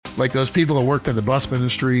Like those people that worked in the bus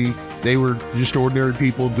ministry, they were just ordinary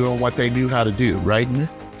people doing what they knew how to do, right?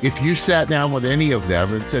 If you sat down with any of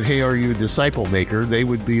them and said, hey, are you a disciple maker? They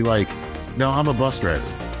would be like, no, I'm a bus driver.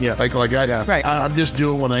 Yeah. I'm just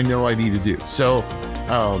doing what I know I need to do. So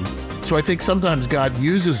I think sometimes God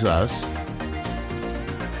uses us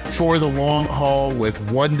for the long haul with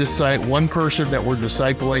one person that we're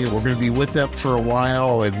discipling, and we're going to be with them for a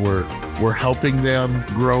while, and we're helping them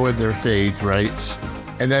grow in their faith, right?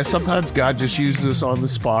 And then sometimes God just uses us on the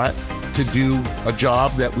spot to do a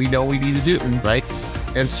job that we know we need to do, right?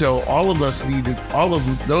 And so all of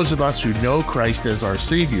those of us who know Christ as our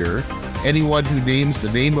Savior, anyone who names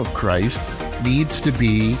the name of Christ needs to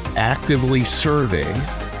be actively serving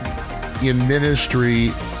in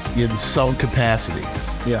ministry in some capacity.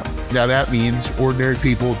 Yeah. Now that means ordinary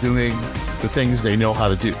people doing the things they know how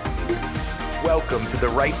to do. Welcome to the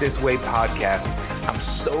Right This Way podcast. I'm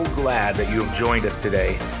so glad that you have joined us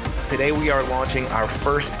today. Today we are launching our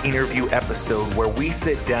first interview episode where we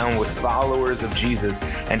sit down with followers of Jesus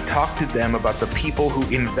and talk to them about the people who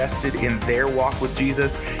invested in their walk with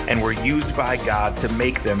Jesus and were used by God to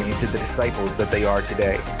make them into the disciples that they are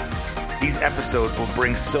today. These episodes will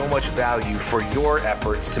bring so much value for your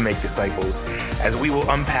efforts to make disciples, as we will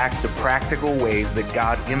unpack the practical ways that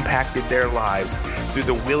God impacted their lives through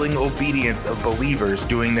the willing obedience of believers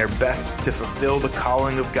doing their best to fulfill the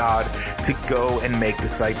calling of God to go and make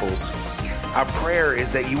disciples. Our prayer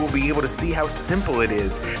is that you will be able to see how simple it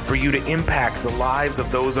is for you to impact the lives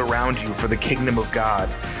of those around you for the kingdom of God.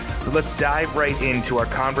 So let's dive right into our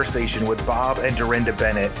conversation with Bob and Dorinda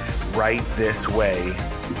Bennett, Right This Way.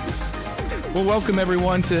 Well, welcome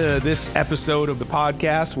everyone to this episode of the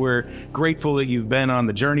podcast. We're grateful that you've been on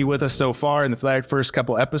the journey with us so far in the first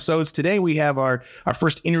couple episodes. Today we have our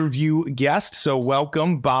first interview guest. So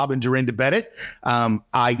welcome, Bob and Dorinda Bennett,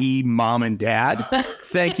 i.e. mom and dad.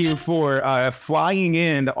 Thank you for flying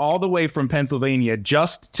in all the way from Pennsylvania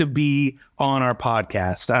just to be on our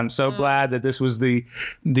podcast. I'm so glad that this was the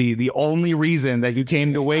only reason that you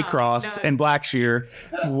came to Waycross and Blackshear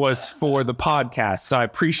was for the podcast. So I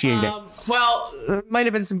appreciate it. Well, there might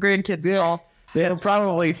have been some grandkids involved. There are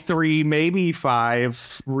probably 3, maybe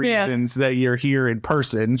 5 reasons that you're here in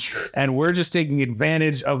person. And we're just taking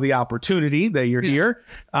advantage of the opportunity that you're here.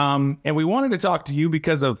 And we wanted to talk to you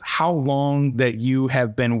because of how long that you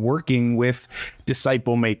have been working with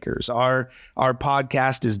disciple makers. Our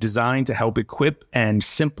podcast is designed to help equip and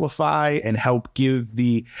simplify and help give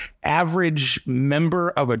the average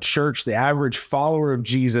member of a church, the average follower of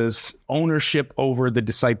Jesus, ownership over the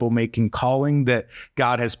disciple making calling that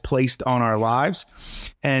God has placed on our lives.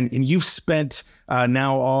 And you've spent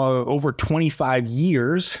now over 25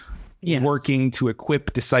 years working to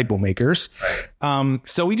equip disciple makers.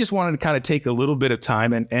 So we just wanted to kind of take a little bit of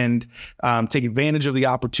time and take advantage of the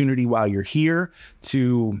opportunity while you're here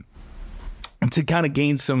to kind of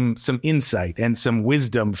gain some insight and some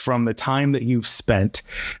wisdom from the time that you've spent.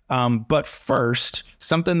 But first,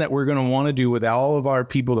 something that we're going to want to do with all of our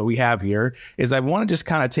people that we have here is I want to just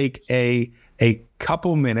kind of take a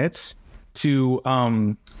couple minutes to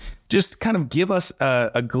just kind of give us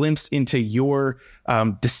a glimpse into your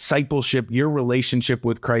discipleship, your relationship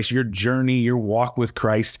with Christ, your journey, your walk with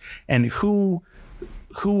Christ, and who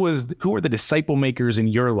are the disciple makers in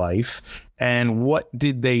your life, and what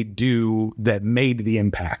did they do that made the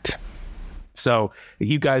impact? So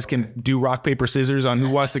you guys can do rock, paper, scissors on who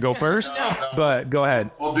wants to go first, but go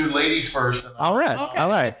ahead. We'll do ladies first. All right. Okay. All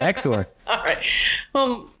right. Excellent. All right.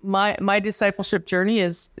 Well, my discipleship journey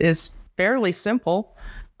is fairly simple.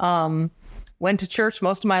 Went to church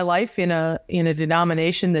most of my life in a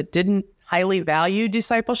denomination that didn't highly value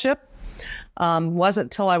discipleship. Wasn't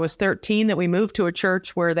until I was 13 that we moved to a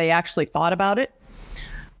church where they actually thought about it.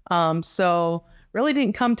 So really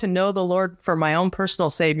didn't come to know the Lord for my own personal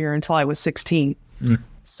Savior until I was 16.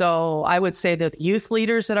 So I would say that the youth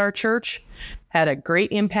leaders at our church had a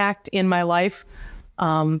great impact in my life.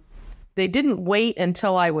 They didn't wait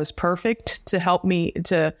until I was perfect to help me,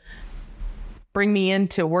 to bring me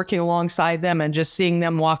into working alongside them and just seeing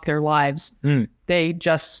them walk their lives. They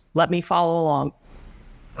just let me follow along.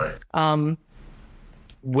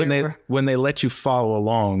 When they let you follow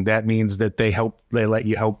along, that means that they let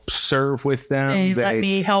you help serve with them. They let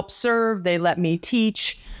me help serve. They let me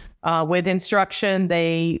teach with instruction.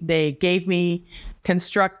 They gave me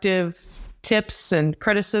constructive tips and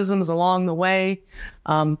criticisms along the way.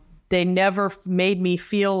 They never made me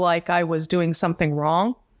feel like I was doing something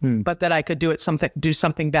wrong, but that I could do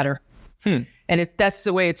something better. And that's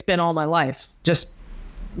the way it's been all my life. Just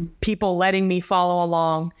people letting me follow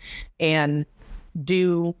along and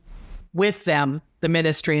do with them the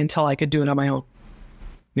ministry until I could do it on my own.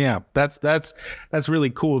 Yeah, that's really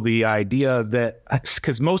cool. The idea that,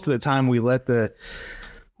 because most of the time we let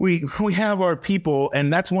we have our people,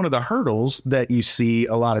 and that's one of the hurdles that you see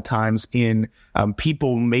a lot of times in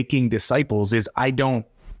people making disciples is I don't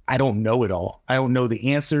know it all. I don't know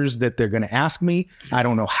the answers that they're going to ask me. I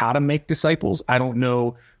don't know how to make disciples. I don't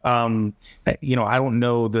know, I don't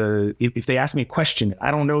know if they ask me a question,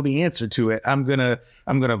 I don't know the answer to it. I'm going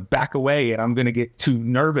to back away and I'm going to get too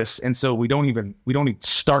nervous. And so we don't even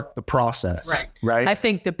start the process. Right. I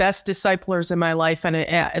think the best disciplers in my life,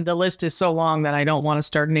 and the list is so long that I don't want to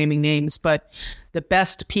start naming names, but the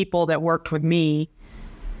best people that worked with me,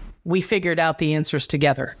 we figured out the answers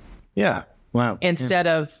together. Yeah. Wow. Instead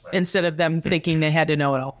of them thinking they had to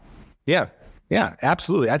know it all. Yeah. Yeah,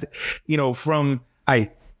 absolutely. I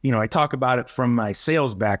talk about it from my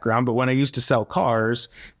sales background, but when I used to sell cars,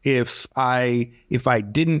 if I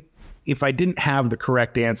didn't have the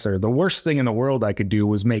correct answer, the worst thing in the world I could do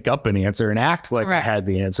was make up an answer and act like I had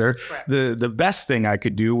the answer. The best thing I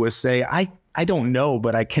could do was say, I don't know,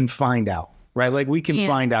 but I can find out, right? Like we can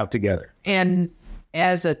find out together. And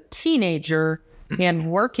as a teenager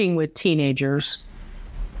and working with teenagers,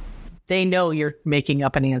 they know you're making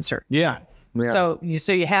up an answer. Yeah. So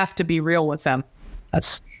you have to be real with them.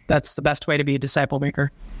 That's the best way to be a disciple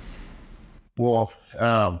maker. Well,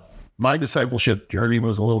 my discipleship journey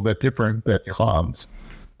was a little bit different than Tom's.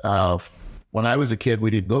 When I was a kid,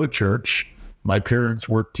 we didn't go to church. My parents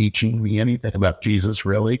weren't teaching me anything about Jesus,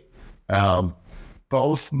 really.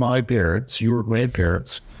 Both my parents, your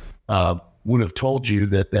grandparents, would have told you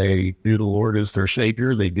that they knew the Lord as their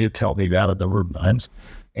Savior. They did tell me that a number of times,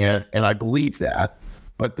 and I believe that.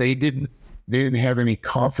 But they didn't have any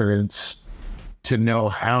confidence to know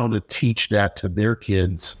how to teach that to their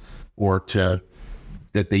kids, or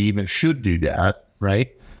that they even should do that,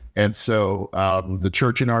 right? And so the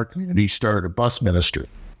church in our community started a bus ministry,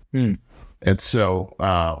 and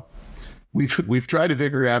so we've tried to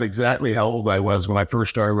figure out exactly how old I was when I first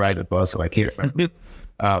started riding a bus, and I can't remember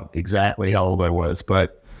exactly how old I was,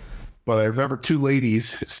 but I remember two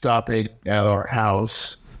ladies stopping at our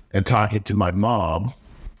house and talking to my mom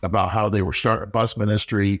about how they were starting a bus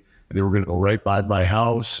ministry. They were going to go right by my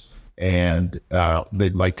house, and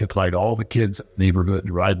they'd like to invite all the kids in the neighborhood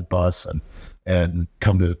to ride the bus and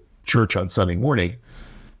come to church on Sunday morning.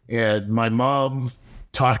 And my mom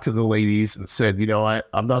talked to the ladies and said,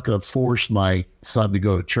 I'm not going to force my son to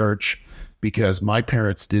go to church because my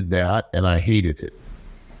parents did that and I hated it.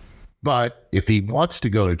 But if he wants to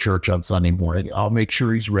go to church on Sunday morning, I'll make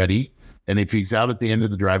sure he's ready. And if he's out at the end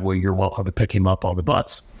of the driveway, you're welcome to pick him up on the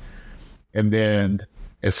bus. And then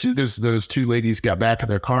as soon as those two ladies got back in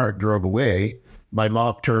their car and drove away, my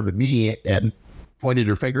mom turned to me and pointed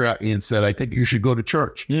her finger at me and said, I think you should go to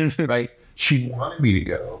church. Right? She wanted me to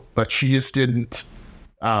go, but she just didn't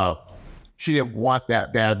want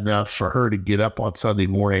that bad enough for her to get up on Sunday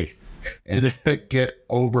morning and get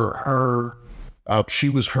over her. She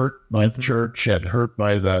was hurt by the church and hurt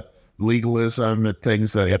by the legalism and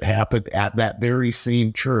things that had happened at that very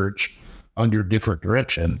same church under different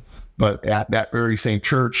direction. But at that very same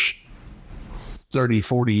church 30,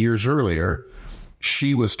 40 years earlier,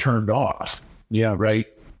 she was turned off. Yeah. Right.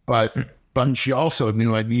 But she also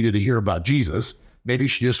knew I needed to hear about Jesus. Maybe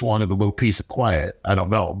she just wanted a little piece of quiet. I don't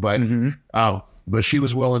know. But she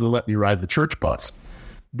was willing to let me ride the church bus.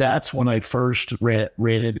 That's when I first ran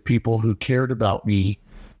into people who cared about me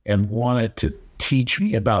and wanted to teach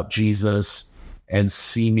me about Jesus and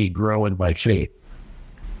see me grow in my faith.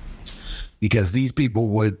 Because these people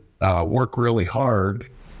would work really hard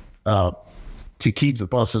to keep the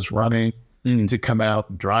buses running, to come out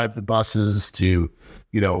and drive the buses, to,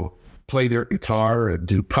 play their guitar and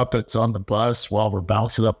do puppets on the bus while we're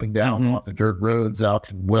bouncing up and down on the dirt roads out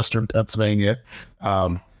in Western Pennsylvania.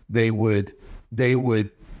 They would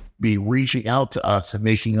be reaching out to us and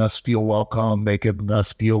making us feel welcome, making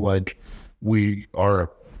us feel like we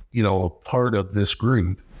are, a part of this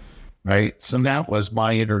group. Right. So that was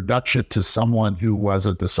my introduction to someone who was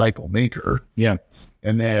a disciple maker. Yeah.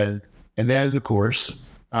 And then of course,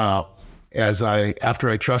 after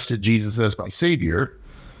I trusted Jesus as my Savior,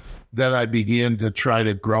 then I began to try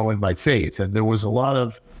to grow in my faith. And there was a lot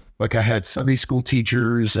of, I had Sunday school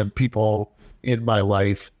teachers and people in my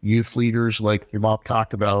life, youth leaders, like your mom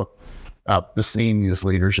talked about, the same youth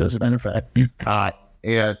leaders, as a matter of fact.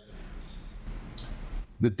 And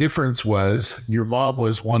the difference was your mom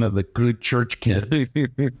was one of the good church kids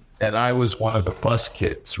and I was one of the bus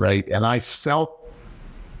kids, right? And I felt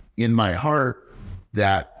in my heart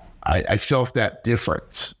that I felt that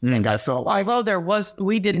difference. And I felt like,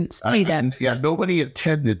 we didn't see that. Yeah, nobody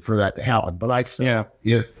intended for that to happen, but I felt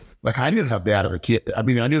it Like I knew how bad of a kid. I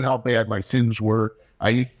mean, I knew how bad my sins were.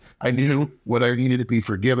 I knew what I needed to be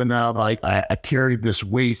forgiven of. I carried this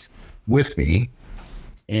weight with me.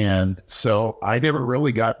 And so I never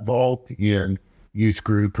really got involved in youth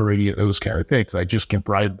group or any of those kind of things. I just kept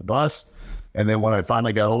riding the bus. And then when I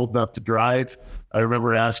finally got old enough to drive, I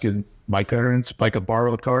remember asking my parents if I could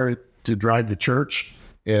borrow the car to drive to church.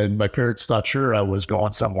 And my parents thought, sure, I was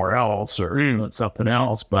going somewhere else or doing something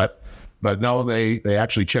else. But no, they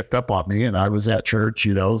actually checked up on me and I was at church,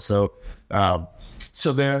 you know. So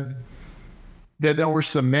then there were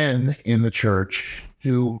some men in the church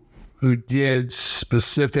who did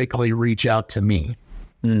specifically reach out to me.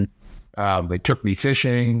 They took me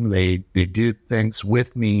fishing. They did things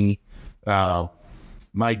with me.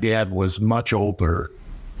 My dad was much older,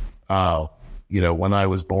 when I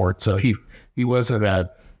was born. So he wasn't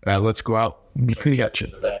let's go out and catch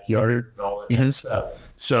in the backyard and all that kind of stuff.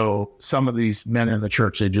 So some of these men in the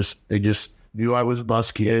church, they just knew I was a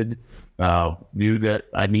bus kid, knew that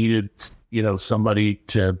I needed, somebody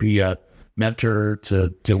to be a mentor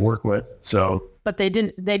to work with. So, but they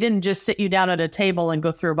didn't just sit you down at a table and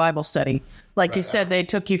go through a Bible study. Like you said, they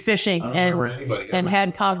took you fishing and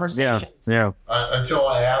had conversations. Yeah. Until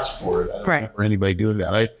I asked for it. I don't remember anybody doing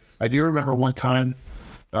that. I do remember one time,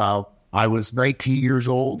 I was 19 years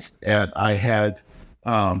old and I had,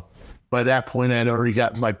 by that point, I had already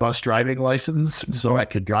gotten my bus driving license so I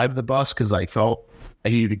could drive the bus because I felt I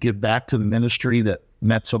needed to give back to the ministry that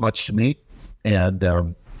meant so much to me. And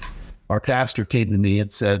our pastor came to me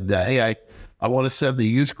and said, hey, I want to send the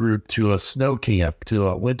youth group to a snow camp, to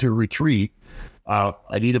a winter retreat. I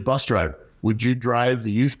need a bus driver. Would you drive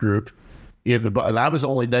the youth group in the bus? And I was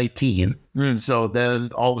only 19. So then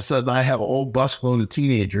all of a sudden I have a whole bus load of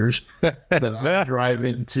teenagers that I'm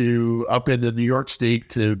driving up into New York State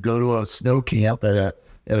to go to a snow camp at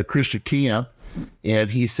a Christian camp. And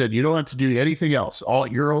he said, you don't have to do anything else.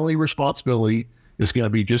 Your only responsibility is going to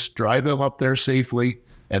be just drive them up there safely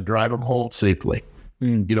and drive them home safely.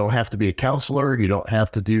 You don't have to be a counselor. You don't have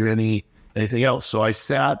to do anything else. So I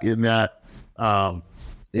sat in that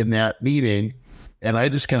meeting and I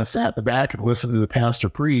just kind of sat in the back and listened to the pastor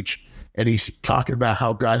preach. And he's talking about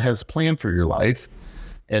how God has a plan for your life.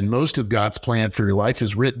 And most of God's plan for your life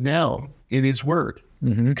is written down in his word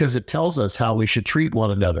because it tells us how we should treat one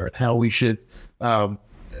another and how we should, the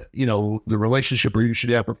relationship where you should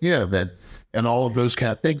have with him and all of those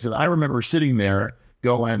kind of things. And I remember sitting there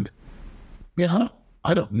going,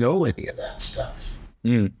 I don't know any of that stuff.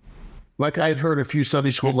 Like I had heard a few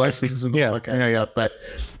Sunday school lessons and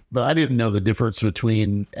but I didn't know the difference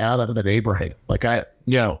between Adam and Abraham. Like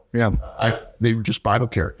they were just Bible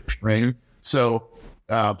characters, right? So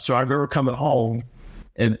I remember coming home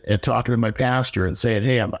and talking to my pastor and saying,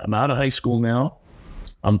 hey, I'm out of high school now.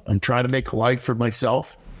 I'm trying to make a life for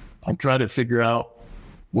myself. I'm trying to figure out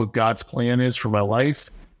what God's plan is for my life.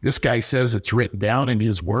 This guy says it's written down in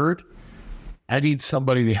his word. I need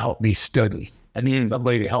somebody to help me study. I need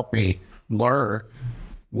somebody to help me learn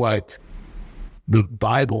what the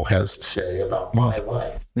Bible has to say about my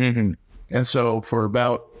life. And so for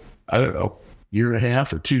about, I don't know, year and a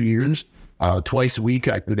half or 2 years, twice a week,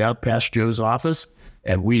 I'd go down to Pastor Joe's office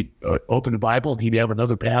and we'd open the Bible and he'd have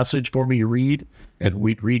another passage for me to read and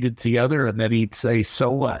we'd read it together and then he'd say, so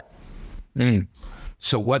what?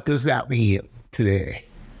 So what does that mean today?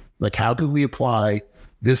 Like, how do we apply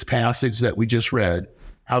this passage that we just read?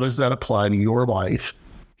 How does that apply to your life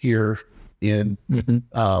here in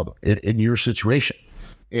your situation?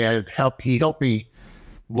 And he helped me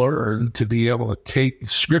learn to be able to take the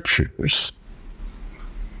scriptures,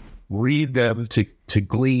 read them to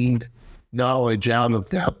glean knowledge out of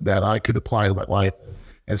them that I could apply to my life.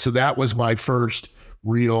 And so that was my first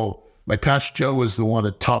my Pastor Joe was the one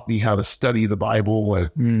that taught me how to study the Bible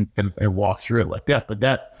and walk through it like that.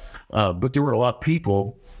 But there were a lot of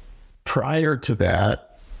people prior to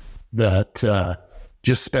that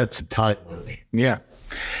just spent some time with me. Yeah.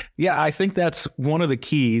 I think that's one of the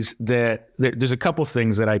keys that there's a couple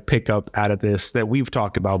things that I pick up out of this that we've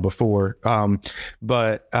talked about before.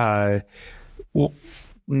 But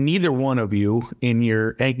neither one of you in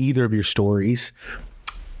either of your stories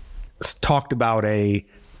talked about a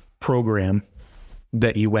program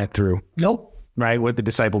that you went through. Nope. Right. With the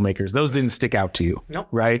disciple makers. Those didn't stick out to you. Nope.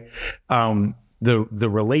 Right. The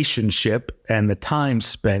relationship and the time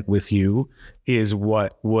spent with you is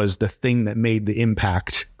what was the thing that made the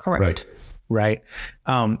impact. Correct. Right.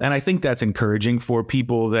 And I think that's encouraging for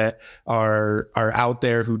people that are out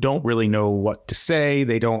there who don't really know what to say.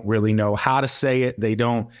 They don't really know how to say it. They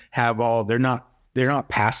don't have they're not they're not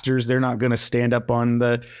pastors. They're not going to stand up on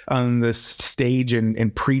the stage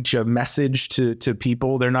and preach a message to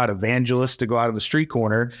people. They're not evangelists to go out on the street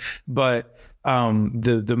corner. But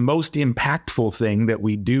the most impactful thing that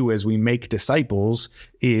we do as we make disciples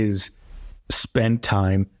is spend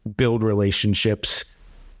time, build relationships.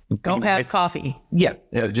 Go have coffee. Yeah.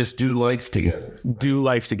 Just do life together. Do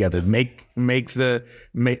life together.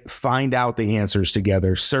 Find out the answers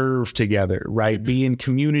together. Serve together. Right. Be in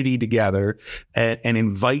community together, and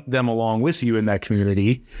invite them along with you in that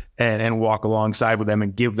community, and walk alongside with them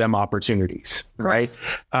and give them opportunities. Right.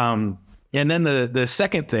 And then the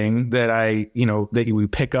second thing that that we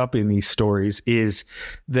pick up in these stories is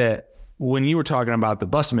that when you were talking about the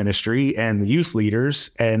bus ministry and the youth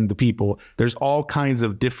leaders and the people, there's all kinds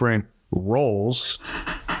of different roles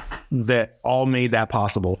that all made that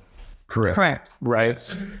possible. Correct. Right.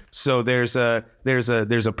 So there's a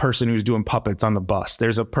person who's doing puppets on the bus.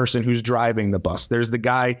 There's a person who's driving the bus. There's the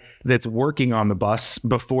guy that's working on the bus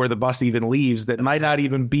before the bus even leaves that might not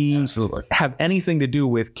even have anything to do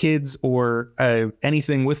with kids or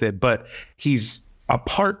anything with it, but he's a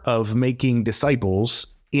part of making disciples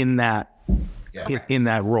in that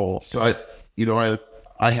role. So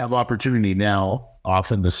I have opportunity now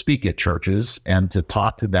often to speak at churches and to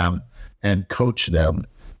talk to them and coach them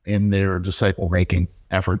in their disciple making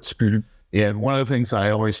efforts. And one of the things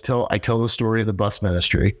I always tell the story of the bus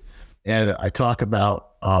ministry, and I talk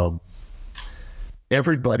about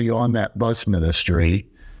everybody on that bus ministry.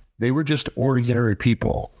 They were just ordinary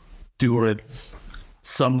people doing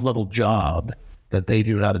some little job that they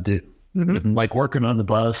knew how to do. Like working on the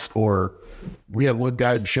bus, or we have one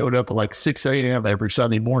guy who showed up at like 6 a.m. every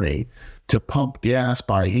Sunday morning to pump gas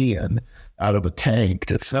by hand out of a tank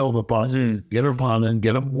to fill the buses, get them running,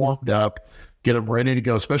 get them warmed up, get them ready to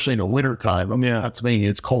go, especially in the wintertime. I mean, Pennsylvania,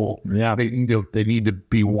 it's cold. Yeah. They need to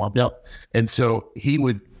be warmed up. And so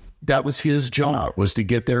that was his job, was to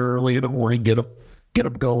get there early in the morning, get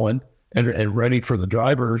them going and ready for the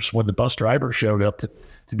drivers when the bus driver showed up to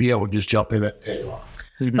be able to just jump in and take off.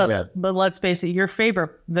 But let's face it, your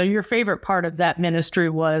favorite part of that ministry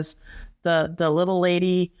was the little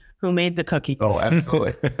lady who made the cookies. Oh,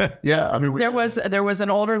 absolutely. Yeah. I mean, there was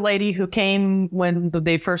an older lady who came when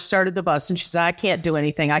they first started the bus, and she said, I can't do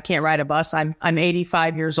anything. I can't ride a bus. I'm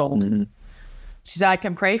 85 years old. Mm-hmm. She said, I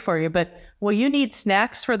can pray for you, but will you need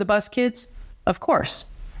snacks for the bus kids? Of course.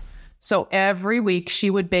 So every week she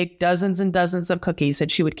would bake dozens and dozens of cookies, and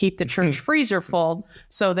she would keep the church freezer full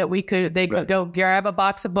so that they could go grab a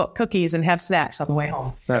box of cookies and have snacks on the way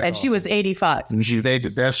home. That's awesome. She was 85. And she made the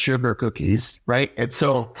best sugar cookies, right? And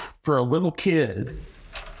so for a little kid,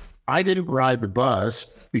 I didn't ride the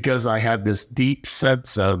bus because I had this deep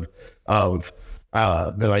sense of that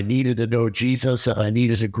I needed to know Jesus and I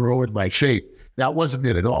needed to grow in my faith. That wasn't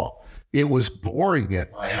it at all. It was boring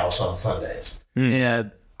at my house on Sundays.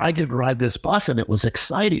 And I could ride this bus, and it was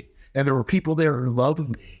exciting. And there were people there who loved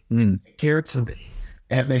me and cared for me,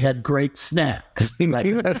 and they had great snacks.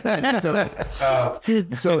 So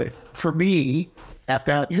for me, at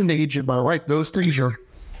that stage in my life, those things are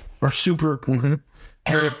super important.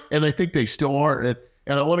 And I think they still are. And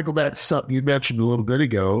I want to go back to something you mentioned a little bit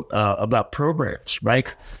ago about programs,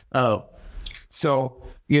 right? So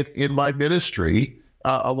in my ministry,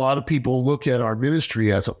 a lot of people look at our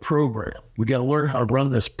ministry as a program. We got to learn how to run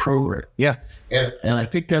this program. Yeah. And I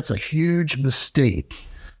think that's a huge mistake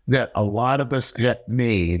that a lot of us got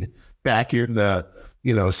made back in the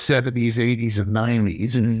 70s, 80s, and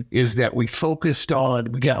 90s, is that we focused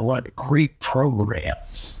on, we got to run great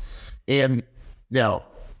programs. And now,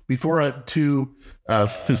 before I'm too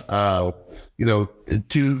down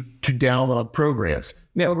on programs,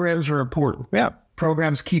 programs are important. Yeah.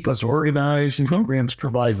 Programs keep us organized, and programs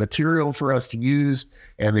provide material for us to use,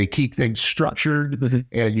 and they keep things structured.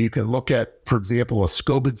 And you can look at, for example, a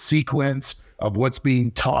scope and sequence of what's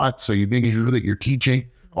being taught. So you make sure that you're teaching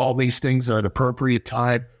all these things at an appropriate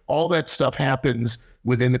time. All that stuff happens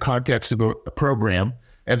within the context of a program.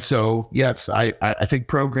 And so, yes, I think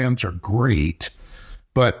programs are great,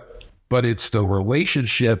 but it's the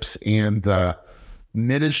relationships and the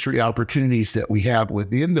ministry opportunities that we have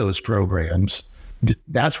within those programs.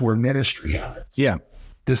 That's where ministry happens. Yeah.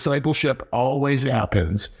 Discipleship always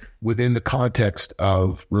happens within the context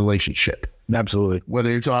of relationship. Absolutely.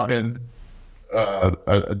 Whether you're talking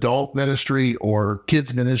adult ministry or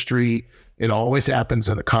kids ministry, it always happens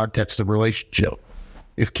in the context of relationship.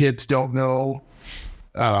 If kids don't know,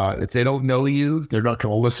 if they don't know you, they're not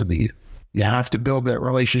going to listen to you. You have to build that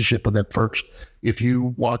relationship with them first. If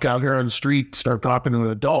you walk out here on the street, start talking to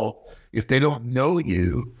an adult, if they don't know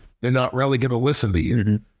you, they're not really going to listen to you.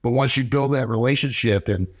 Mm-hmm. But once you build that relationship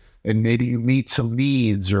and and maybe you meet some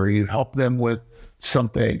needs or you help them with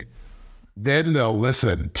something, then they'll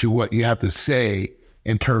listen to what you have to say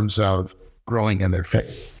in terms of growing in their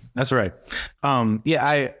faith. That's right.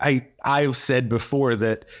 I've said before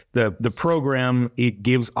that the program, it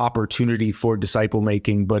gives opportunity for disciple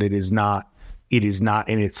making, but it is not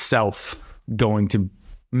in itself going to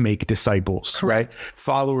make disciples, right?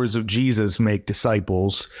 Followers of Jesus make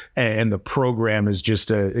disciples, and the program is just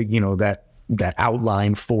that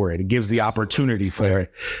outline for it. It gives the opportunity for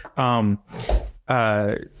it.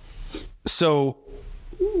 So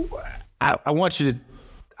I want you to.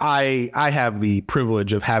 I have the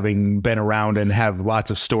privilege of having been around and have lots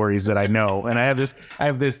of stories that I know, and I have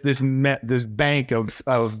this bank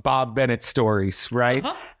of Bob Bennett stories, right?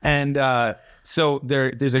 Uh-huh. And so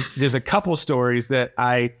there's a couple stories that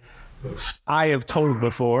I have told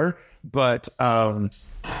before, but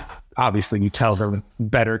obviously you tell them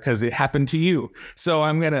better because it happened to you. So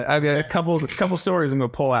I've got a couple stories I'm gonna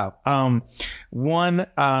pull out. One,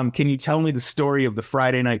 can you tell me the story of the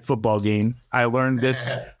Friday night football game? I learned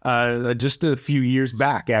this just a few years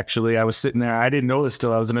back. Actually, I was sitting there. I didn't know this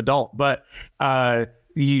till I was an adult, but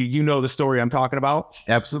you know the story I'm talking about?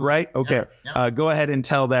 Absolutely. Right? Okay. Yep. Go ahead and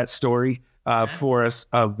tell that story for us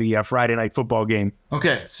of the Friday night football game.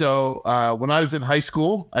 Okay. So when I was in high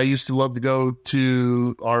school, I used to love to go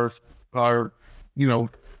to our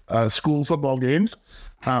school football games.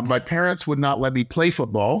 My parents would not let me play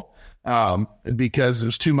football because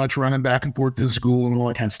there's too much running back and forth to school and all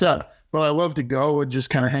that kind of stuff. But I love to go and just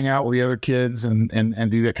kind of hang out with the other kids and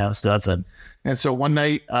do that kind of stuff. And so one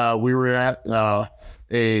night we were at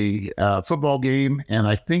a football game, and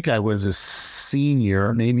I think I was a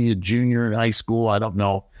senior, maybe a junior in high school. I don't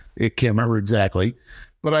know. I can't remember exactly.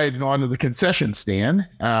 But I had gone to the concession stand,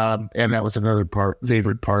 and that was another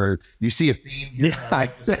favorite part. You see a theme here.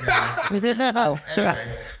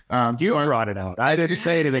 You brought it out. I didn't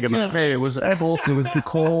say anything about it. It was a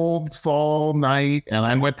cold fall night, and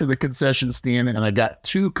I went to the concession stand, and I got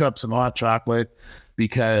 2 cups of hot chocolate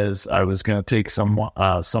because I was going to take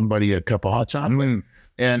somebody a cup of hot chocolate.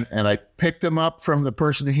 And I picked them up from the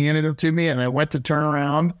person who handed them to me, and I went to turn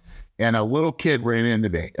around, and a little kid ran into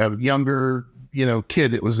me, a younger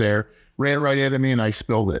kid that was there, ran right into me, and I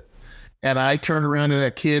spilled it. And I turned around to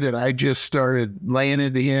that kid, and I just started laying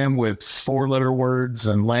into him with 4-letter words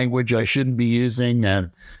and language I shouldn't be using.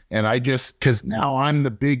 And I just, because now I'm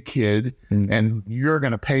the big kid, and you're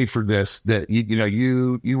going to pay for this, that,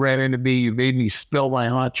 you ran into me, you made me spill my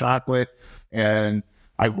hot chocolate. And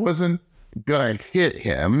I wasn't going to hit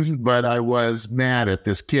him, but I was mad at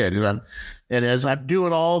this kid. And as I'm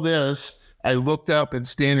doing all this, I looked up, and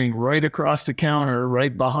standing right across the counter,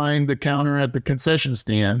 right behind the counter at the concession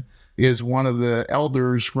stand, is one of the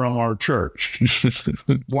elders from our church.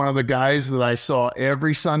 One of the guys that I saw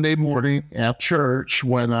every Sunday morning at church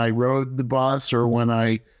when I rode the bus or when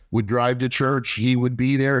I would drive to church. He would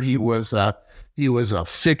be there. He was a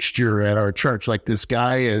fixture at our church. Like, this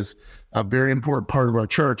guy is a very important part of our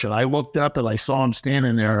church. And I looked up and I saw him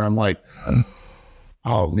standing there. And I'm like,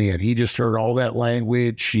 oh man, he just heard all that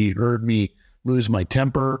language. He heard me lose my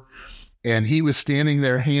temper. And he was standing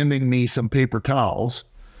there handing me some paper towels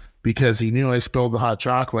because he knew I spilled the hot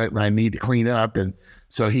chocolate and I need to clean up. And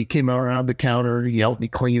so he came around the counter and he helped me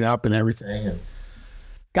clean up and everything. And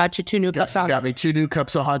got you 2 new cups. Got me 2 new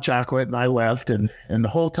cups of hot chocolate, and I left. And the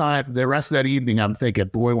whole time, the rest of that evening, I'm thinking,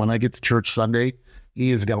 boy, when I get to church Sunday,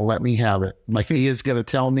 he is going to let me have it. Like, he is going to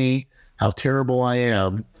tell me how terrible I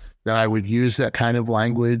am, that I would use that kind of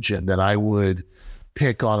language, and that I would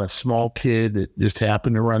pick on a small kid that just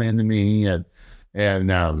happened to run into me.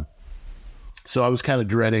 And so I was kind of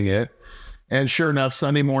dreading it. And sure enough,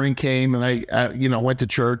 Sunday morning came, and I went to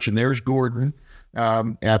church, and there's Gordon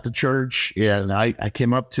at the church. And I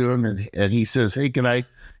came up to him, and he says, hey, can I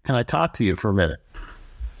talk to you for a minute?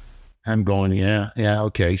 I'm going, yeah,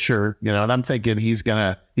 okay, sure. And I'm thinking he's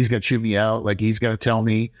gonna chew me out. Like, he's gonna tell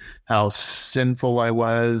me how sinful I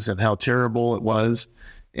was and how terrible it was.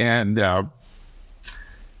 And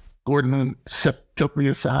Gordon took me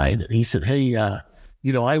aside, and he said, hey,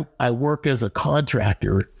 I work as a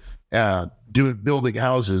contractor, building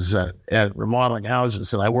houses and remodeling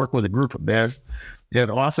houses, and I work with a group of men, and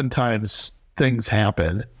oftentimes things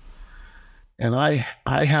happen, and I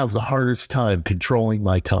have the hardest time controlling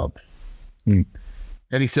my tongue. And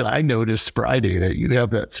he said, I noticed Friday that you have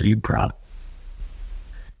that same problem.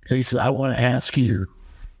 And he said, I want to ask you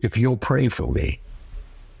if you'll pray for me,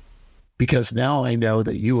 because now I know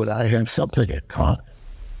that you and I have something in common.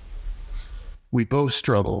 We both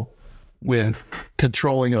struggle with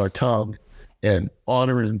controlling our tongue and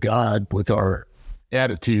honoring God with our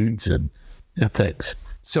attitudes and things.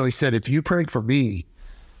 So he said, if you pray for me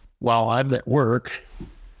while I'm at work,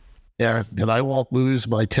 and I won't lose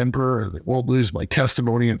my temper, and won't lose my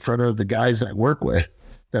testimony in front of the guys I work with,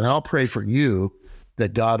 then I'll pray for you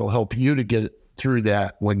that God will help you to get through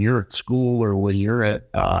that when you're at school or when you're at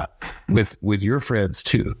with your friends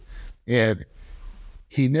too. And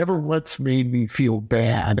he never once made me feel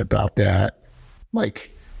bad about that.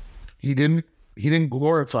 Like he didn't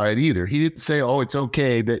glorify it either. He didn't say, "Oh, it's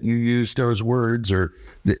okay that you use those words,"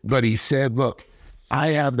 but he said, "Look, I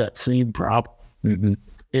have that same problem,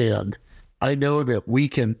 and I know that we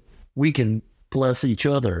can bless each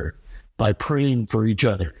other by praying for each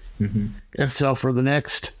other." And so for the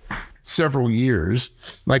next several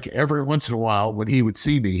years, like every once in a while when he would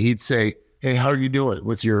see me, he'd say, "Hey, how are you doing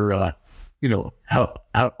with your, how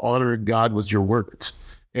honoring God with your words?"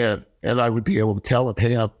 And I would be able to tell him,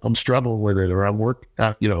 "Hey, I'm struggling with it, or I'm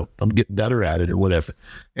I'm getting better at it, or whatever."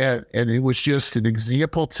 And it was just an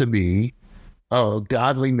example to me of a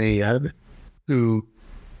godly man who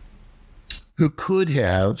could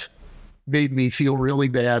have made me feel really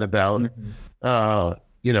bad about,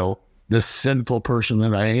 the sinful person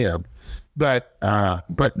that I am.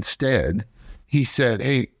 But instead he said,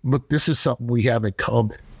 "Hey, look, this is something we have in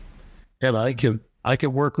common. And I can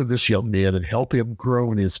work with this young man and help him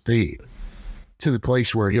grow in his faith to the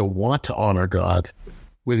place where he'll want to honor God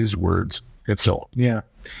with his words." And so on. Yeah.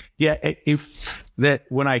 That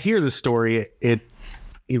when I hear the story, it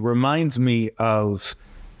reminds me of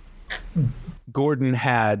Gordon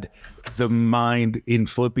had the mind in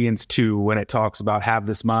Philippians 2 when it talks about have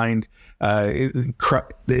this mind,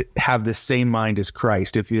 have the same mind as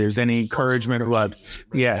Christ. If there's any encouragement,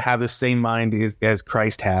 have the same mind as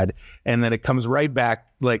Christ had. And then it comes right back,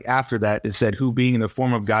 like after that, it said, who being in the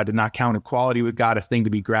form of God did not count equality with God a thing to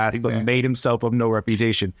be grasped, but made himself of no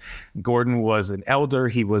reputation. Gordon was an elder.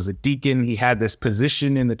 He was a deacon. He had this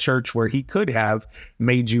position in the church where he could have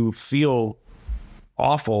made you feel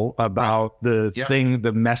awful about the thing,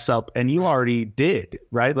 the mess up, and you already did,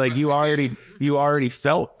 right? Like you already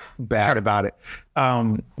felt bad about it.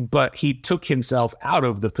 But he took himself out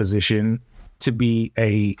of the position to be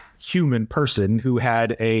a human person who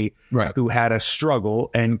had a struggle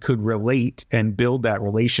and could relate and build that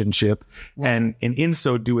relationship, and in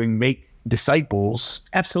so doing make disciples.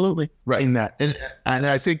 Absolutely. Right. In that. And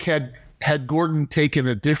I think had Gordon taken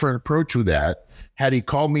a different approach with that, had he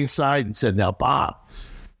called me aside and said, "Now, Bob,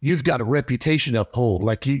 you've got a reputation to uphold.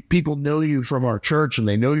 Like people know you from our church and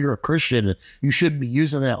they know you're a Christian and you shouldn't be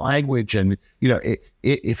using that language." And,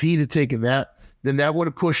 if he'd have taken that, then that would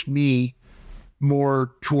have pushed me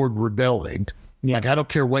more toward rebelling. Yeah. Like, I don't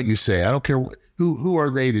care what you say. I don't care who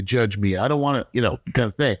are they to judge me? I don't want to, kind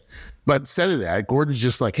of thing. But instead of that, Gordon's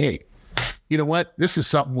just like, "Hey, you know what? This is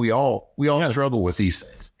something we all struggle with these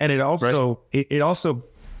things." And it also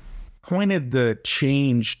pointed the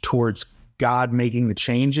change towards God making the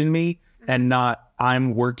change in me, and not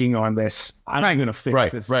I'm working on this. I'm going to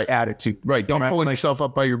fix this attitude. Right. Don't pull yourself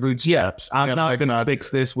up by your bootstraps. I'm not going to fix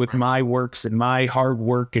this with my works and my hard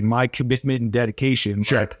work and my commitment and dedication.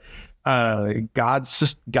 Sure.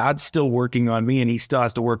 God's still working on me, and he still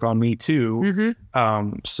has to work on me too.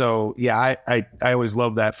 So yeah, I always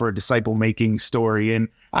love that for a disciple making story, and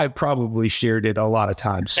I've probably shared it a lot of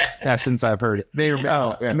times since I've heard it. May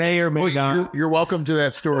or may not. You're welcome to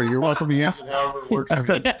that story. You're welcome to answer however it works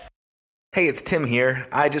for you. Hey, it's Tim here.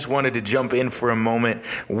 I just wanted to jump in for a moment.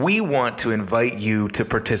 We want to invite you to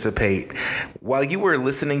participate. While you were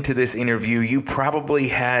listening to this interview, you probably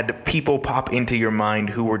had people pop into your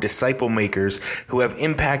mind who were disciple makers who have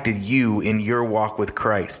impacted you in your walk with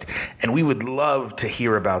Christ, and we would love to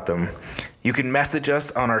hear about them. You can message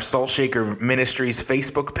us on our Salt Shaker Ministries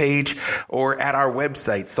Facebook page or at our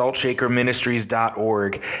website,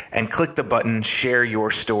 saltshakerministries.org, and click the button, Share Your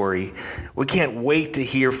Story. We can't wait to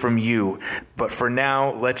hear from you, but for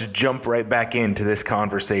now, let's jump right back into this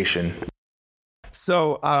conversation.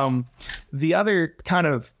 So the other kind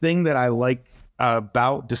of thing that I like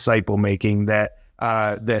about disciple making that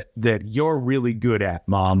you're really good at,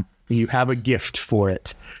 Mom, you have a gift for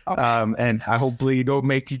it. Okay. And I hopefully don't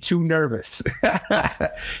make you too nervous.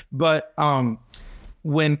 But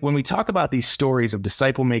when we talk about these stories of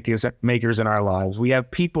disciple makers in our lives, we have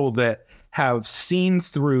people that have seen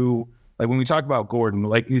through, like when we talk about Gordon,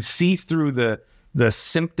 like you see through the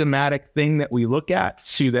symptomatic thing that we look at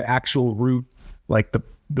to the actual root, like the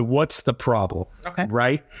what's the problem, okay,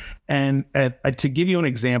 right? And to give you an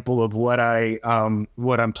example of what I'm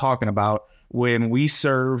talking about, when we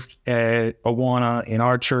served at Awana in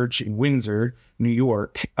our church in Windsor, New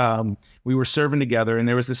York, we were serving together, and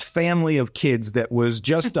there was this family of kids that was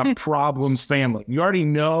just a problems family. You already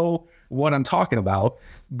know what I'm talking about.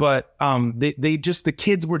 But the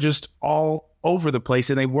kids were just all over the place,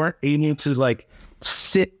 and they weren't able to like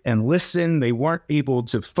sit and listen. They weren't able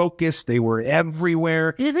to focus. They were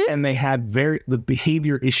everywhere, and they had the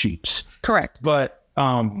behavior issues. Correct. But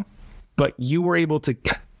you were able to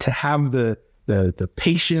have the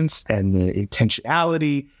patience and the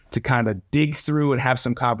intentionality to kind of dig through and have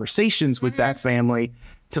some conversations with that family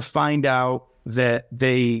to find out that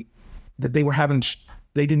they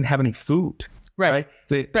didn't have any food. Right.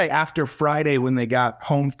 After Friday, when they got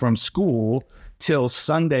home from school, till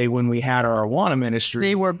Sunday when we had our Awana ministry,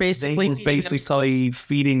 they were basically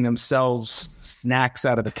feeding themselves snacks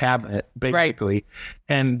out of the cabinet, basically. Right.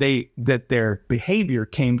 And that their behavior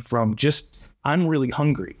came from just, I'm really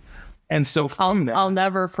hungry. And so I'll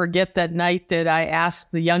never forget that night that I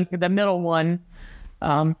asked the middle one,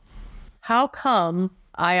 how come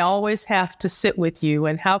I always have to sit with you,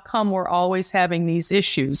 and how come we're always having these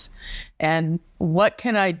issues, and what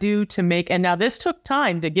can I do to make, and now this took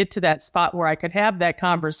time to get to that spot where I could have that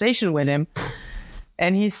conversation with him.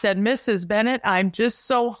 And he said, Mrs. Bennett, I'm just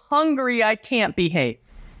so hungry I can't behave.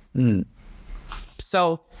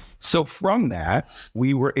 So from that,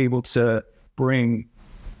 we were able to bring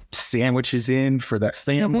sandwiches in for that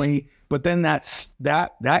family, but then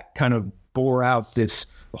that kind of bore out this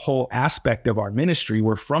whole aspect of our ministry,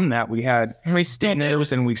 where from that we had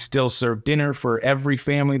dinners, and we still serve dinner for every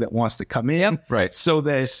family that wants to come in. Right. So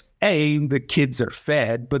that the kids are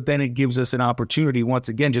fed, but then it gives us an opportunity, once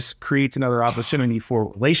again, just creates another opportunity for a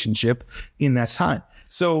relationship in that time.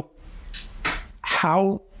 So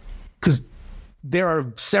because there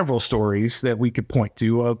are several stories that we could point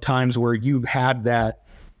to of times where you've had that,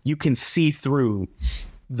 you can see through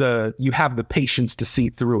you have the patience to see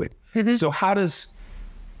through it. So how is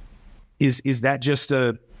that just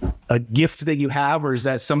a gift that you have, or is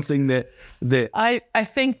that something that I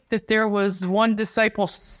think that there was one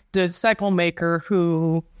disciple maker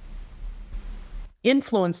who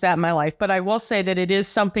influenced that in my life, but I will say that it is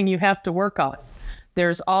something you have to work on.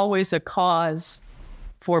 There's always a cause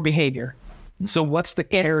for behavior. So what's the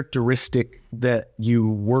characteristic that you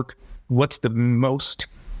work, what's the most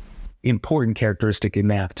important characteristic in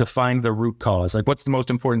that to find the root cause? Like, what's the most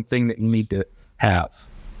important thing that you need to have?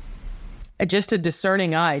 Just a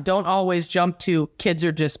discerning eye. Don't always jump to kids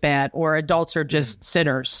are just bad or adults are just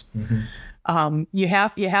sinners. You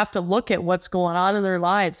have to look at what's going on in their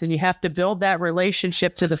lives, and you have to build that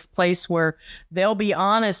relationship to the place where they'll be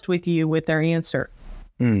honest with you with their answer.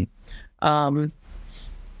 Like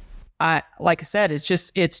I said,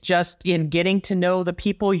 it's just in getting to know the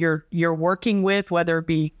people you're working with, whether it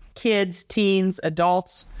be kids, teens,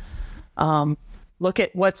 adults. Look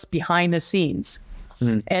at what's behind the scenes.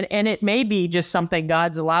 And it may be just something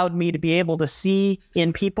God's allowed me to be able to see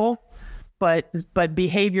in people, but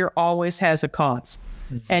behavior always has a cause.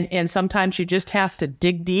 And sometimes you just have to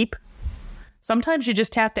dig deep. Sometimes you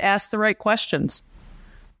just have to ask the right questions.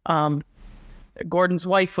 Gordon's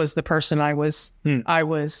wife was the person I was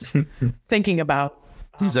thinking about.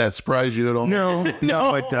 Does that surprise you at all? No,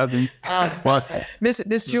 it doesn't. What? Miss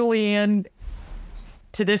Julianne,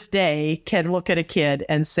 to this day, can look at a kid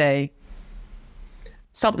and say,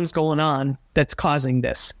 something's going on that's causing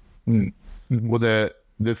this. Well,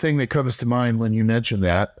 the thing that comes to mind when you mention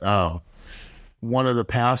that, one of the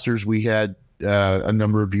pastors we had a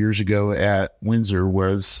number of years ago at Windsor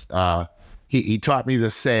was he taught me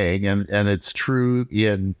this saying, and it's true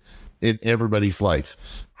in everybody's life: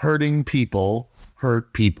 hurting people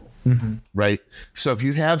hurt people. Right? So if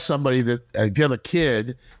you have if you have a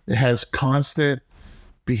kid that has constant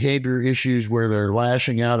behavior issues where they're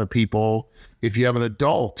lashing out at people, if you have an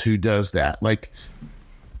adult who does that, like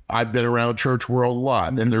I've been around church world a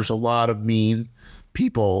lot, and there's a lot of mean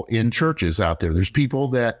people in churches out there. There's people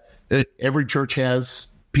that every church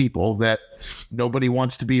has people that nobody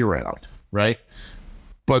wants to be around, right?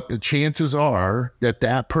 But the chances are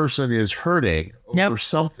that person is hurting over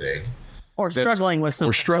something. Or struggling with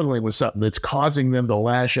something that's causing them to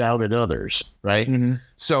lash out at others, right?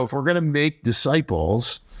 So if we're going to make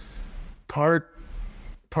disciples, part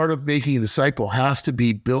of making a disciple has to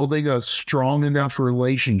be building a strong enough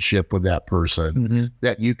relationship with that person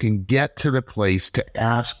that you can get to the place to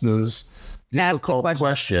ask those difficult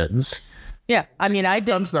questions. Yeah, I mean,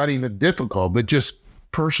 Sometimes not even difficult, but just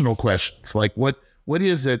personal questions, like what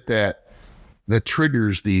is it that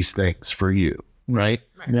triggers these things for you, right?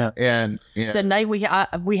 Yeah. And the night we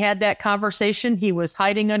had that conversation, he was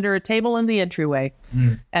hiding under a table in the entryway,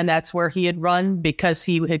 and that's where he had run because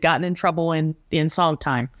he had gotten in trouble in song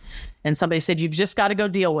time, and somebody said, "You've just got to go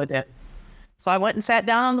deal with it." So I went and sat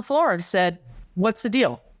down on the floor and said, "What's the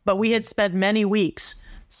deal?" But we had spent many weeks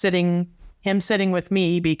sitting with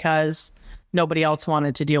me because nobody else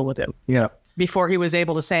wanted to deal with him. Yeah. Before he was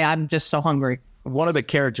able to say, I'm just so hungry. One of the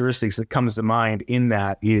characteristics that comes to mind in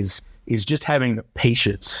that is just having the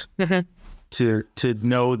patience to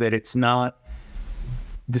know that it's not,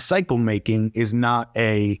 disciple making is not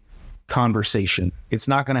a conversation. It's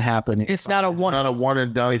not going to happen. It's not a one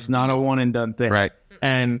and done. It's not a one and done thing. Right.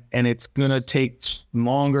 And it's going to take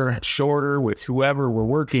longer, shorter with whoever we're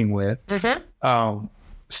working with.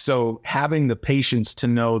 So having the patience to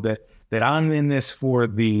know that I'm in this for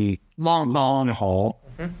the long haul,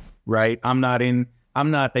 right? I'm not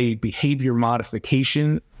a behavior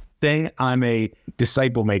modification thing. I'm a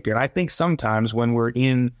disciple maker. And I think sometimes when we're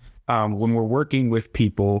working with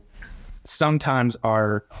people, sometimes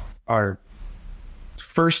our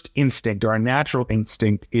first instinct or our natural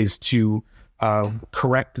instinct is to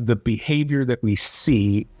correct the behavior that we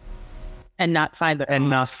see and not find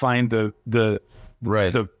the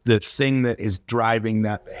the thing that is driving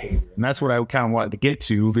that behavior. And that's what I kind of wanted to get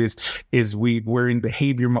to is we're in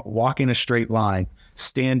behavior, walk in a straight line,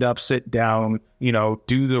 stand up, sit down,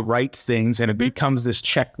 do the right things. And it becomes this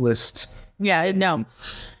checklist. Yeah, no.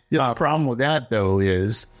 The problem with that, though,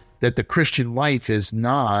 is that the Christian life is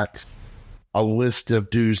not a list of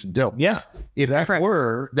do's and don'ts. Yeah. If that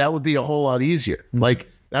were, that would be a whole lot easier.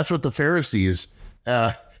 Like, that's what the Pharisees,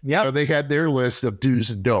 they had their list of do's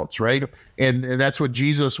and don'ts, right? And that's what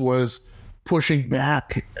Jesus was pushing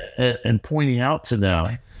back and pointing out to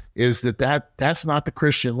them, is that's not the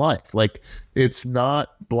Christian life. Like, it's not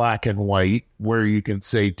black and white where you can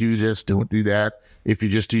say, do this, don't do that. If you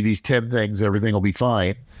just do these 10 things, everything will be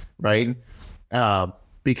fine, right?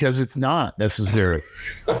 Because it's not necessarily.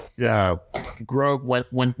 Grow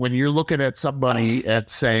when you're looking at somebody and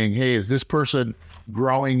saying, hey, is this person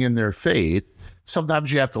growing in their faith?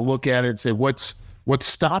 Sometimes you have to look at it and say, what's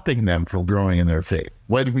stopping them from growing in their faith?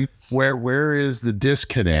 Where is the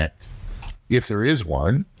disconnect, if there is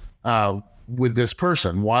one, with this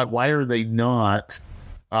person? Why are they not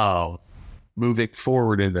moving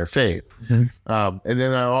forward in their faith? And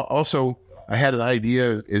then I had an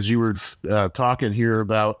idea as you were talking here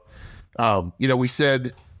about, we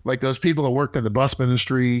said, like, those people that worked in the bus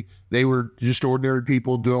ministry, they were just ordinary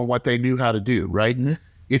people doing what they knew how to do, right? Mm-hmm.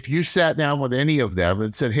 If you sat down with any of them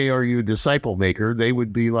and said, hey, are you a disciple maker? They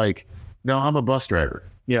would be like, no, I'm a bus driver.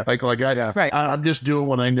 Yeah. I'm just doing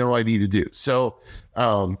what I know I need to do. So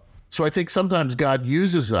I think sometimes God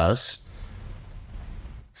uses us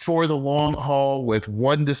for the long haul with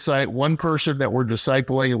one person that we're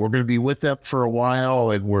discipling, and we're going to be with them for a while,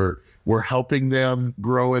 and we're helping them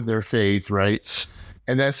grow in their faith, right?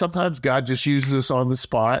 And then sometimes God just uses us on the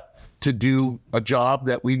spot to do a job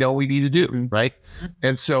that we know we need to do, right?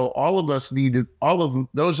 And so all of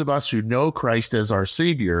those of us who know Christ as our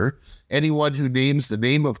Savior, anyone who names the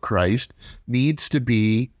name of Christ, needs to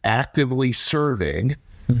be actively serving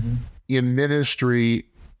in ministry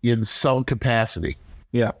in some capacity.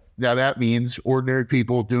 Yeah. Now that means ordinary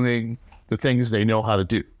people doing the things they know how to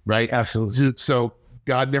do, right? Absolutely. So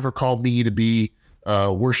God never called me to be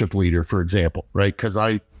a worship leader, for example, right? Because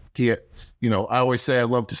I can't, I always say I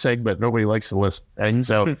love to sing, but nobody likes to listen. And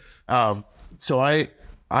so,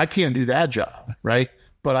 I can't do that job, right?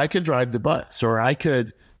 But I can drive the bus, or I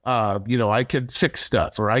could, I could fix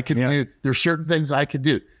stuff, or I can do, there's certain things I can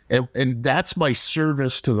do. And that's my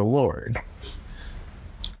service to the Lord.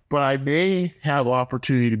 But I may have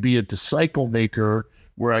opportunity to be a disciple maker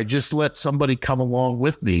where I just let somebody come along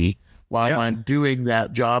with me while I'm doing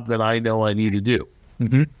that job that I know I need to do.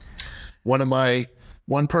 Mm-hmm.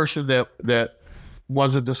 One person that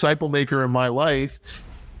was a disciple maker in my life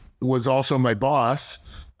was also my boss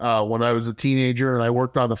when I was a teenager, and I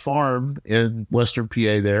worked on the farm in Western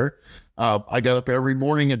PA there. I got up every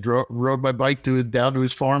morning and rode my bike down to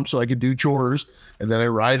his farm so I could do chores. And then I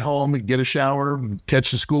ride home and get a shower and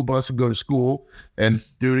catch the school bus and go to school and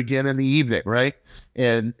do it again in the evening, right?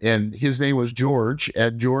 And his name was George.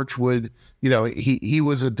 And George would, he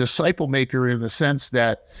was a disciple maker in the sense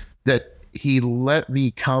that he let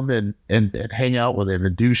me come and hang out with him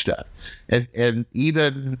and do stuff. And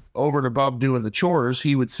even over and above doing the chores,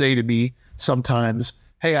 he would say to me sometimes,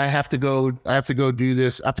 hey, I have to go do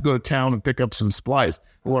this. I have to go to town and pick up some supplies.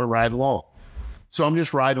 I want to ride along. So I'm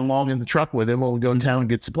just riding along in the truck with him when we go to town and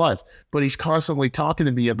get supplies. But he's constantly talking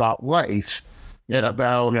to me about life and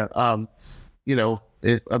about,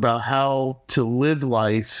 about how to live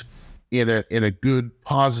life in a good,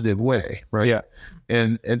 positive way, right? Yeah.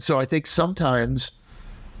 And so I think sometimes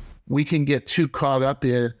we can get too caught up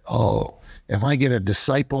in, am I going to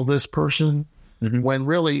disciple this person? Mm-hmm. When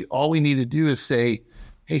really all we need to do is say,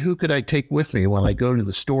 hey, who could I take with me when I go to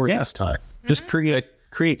the store this time? Just create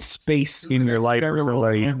create space in your life for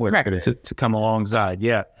somebody to come alongside.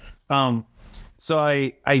 Yeah. So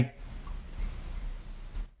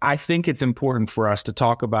I think it's important for us to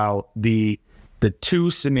talk about the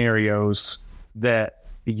two scenarios that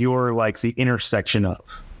you're like the intersection of,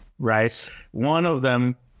 right? One of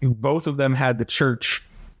them, both of them had the church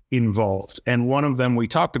involved, and one of them we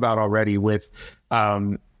talked about already with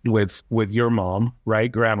your mom,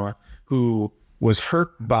 right, grandma, who was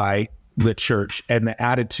hurt by the church and the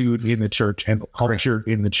attitude in the church and the culture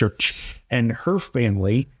in the church, and her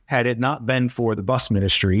family, had it not been for the bus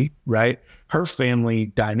ministry, right, her family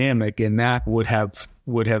dynamic in that would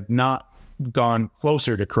have not gone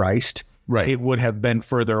closer to Christ. Right. It would have been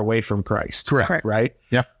further away from Christ. Correct. Right.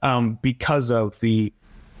 Yeah. Because of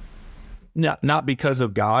not because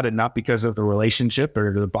of God and not because of the relationship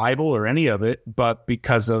or the Bible or any of it, but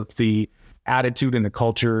because of the attitude and the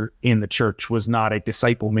culture in the church was not a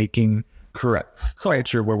disciple making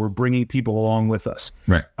culture where we're bringing people along with us.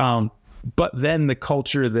 Right. But then the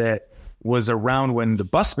culture that was around when the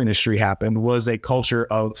bus ministry happened was a culture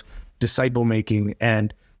of disciple making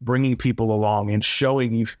and bringing people along and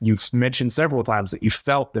showing you've mentioned several times that you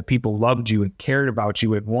felt that people loved you and cared about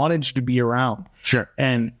you and wanted you to be around. Sure.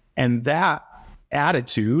 And that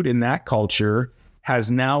attitude and that culture has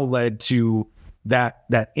now led to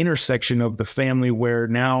that intersection of the family where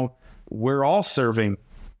now we're all serving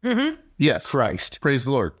Yes. Christ. Praise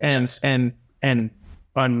the Lord. And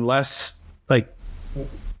unless like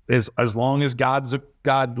as long as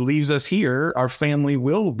God leaves us here, our family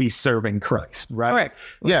will be serving Christ, right? Right.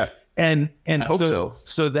 Yeah. And I hope so.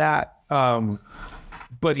 So that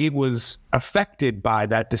but it was affected by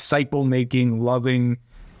that disciple making, loving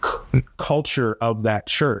culture of that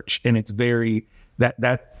church, and it's very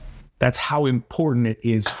that's how important it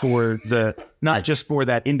is for the not just for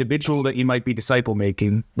that individual that you might be disciple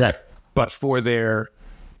making, right, but for their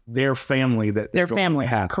family that their family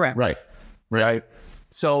have. Correct. Right.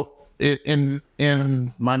 So in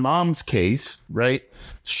my mom's case, right,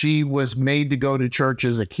 she was made to go to church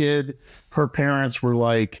as a kid. Her parents were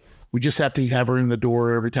like, we just have to have her in the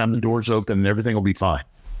door every time the door's open and everything will be fine.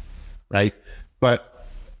 Right. But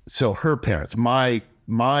so her parents, my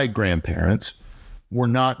grandparents were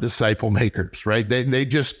not disciple makers, right? They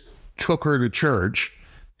just took her to church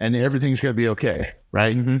and everything's going to be okay.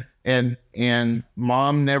 Right. Mm-hmm. And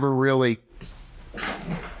mom never really,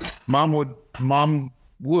 mom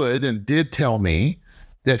would and did tell me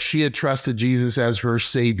that she had trusted Jesus as her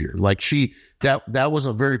savior. Like that was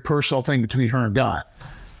a very personal thing between her and God.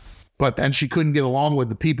 But then she couldn't get along with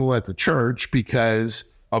the people at the church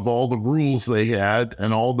because of all the rules they had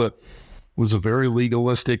and was a very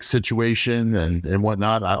legalistic situation and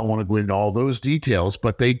whatnot. I don't want to go into all those details,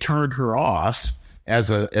 but they turned her off as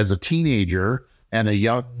a teenager and a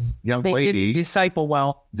young lady. They didn't disciple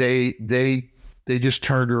well. They just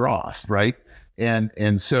turned her off, right?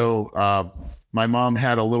 And so my mom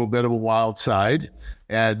had a little bit of a wild side,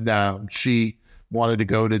 and she wanted to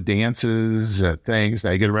go to dances and things.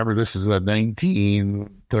 Now you got to remember this is the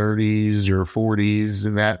 1930s or 40s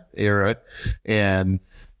in that era, and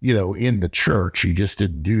in the church you just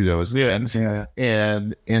didn't do those things. Yeah.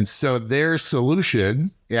 And so their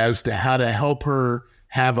solution as to how to help her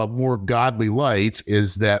have a more godly life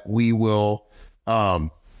is that we will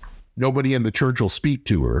nobody in the church will speak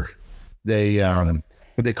to her. They what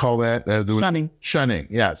they call that? Shunning.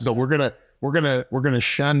 Yeah. So we're gonna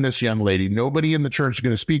shun this young lady. Nobody in the church is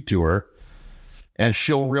gonna speak to her, and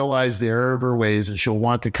she'll realize the error of her ways, and she'll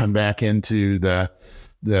want to come back into the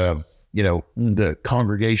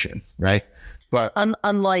congregation, right? But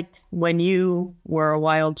unlike when you were a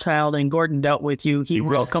wild child and Gordon dealt with you, he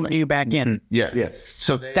welcomed you back in. Yes.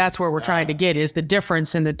 So that's where we're trying to get is the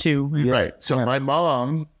difference in the two. Right. So my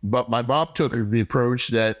mom took the approach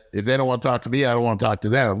that if they don't want to talk to me, I don't want to talk to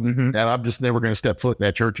them, and I'm just never going to step foot in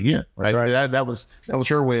that church again. Right. That was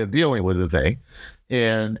her way of dealing with the thing.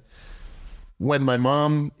 And when my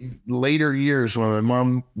mom, later years, when my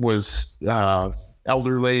mom was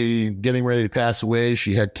elderly, getting ready to pass away,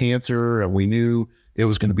 she had cancer, and we knew it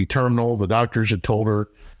was going to be terminal. The doctors had told her,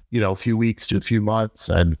 a few weeks to a few months.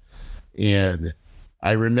 And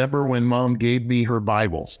I remember when mom gave me her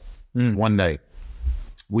Bible one night.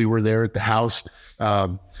 We were there at the house.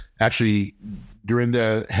 Actually,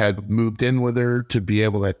 Dorinda had moved in with her to be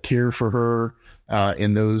able to care for her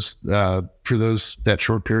that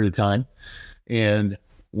short period of time. And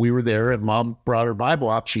we were there, and mom brought her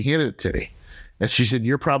Bible out. She handed it to me. And she said,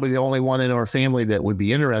 you're probably the only one in our family that would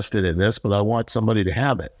be interested in this, but I want somebody to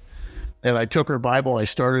have it. I took her Bible. I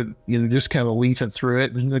started, just kind of leafing through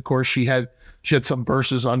it. And of course she had some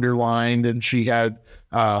verses underlined, and she had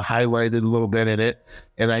highlighted a little bit in it.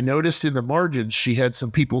 And I noticed in the margins, she had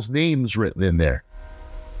some people's names written in there.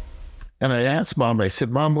 And I asked Mom, I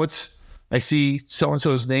said, Mom, I see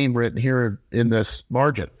so-and-so's name written here in this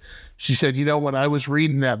margin. She said, when I was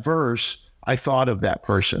reading that verse, I thought of that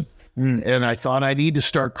person. And I thought I need to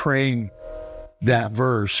start praying that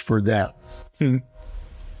verse for them. And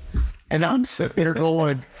I'm sitting there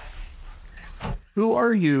going, who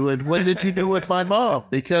are you? And what did you do with my mom?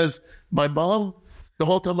 Because my mom, the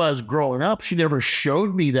whole time I was growing up, she never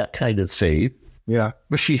showed me that kind of faith. Yeah.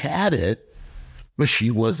 But she had it, but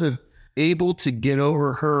she wasn't able to get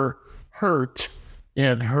over her hurt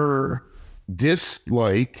and her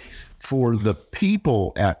dislike for the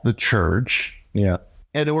people at the church. Yeah.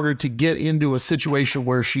 In order to get into a situation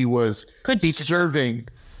where she was serving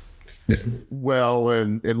well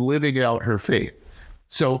and living out her faith.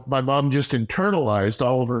 So my mom just internalized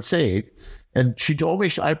all of her faith. And she told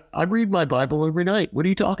me, I read my Bible every night. What are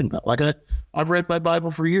you talking about? Like I've read my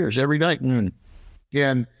Bible for years, every night. And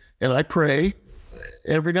I pray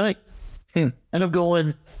every night. And I'm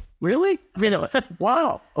going, really?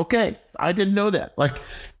 Wow. Okay. I didn't know that. Like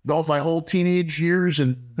all my whole teenage years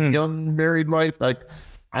and young married life, like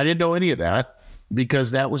I didn't know any of that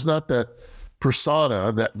because that was not the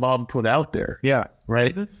persona that Mom put out there. Yeah.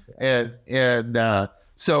 Right. And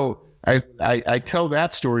so I tell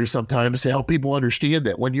that story sometimes to help people understand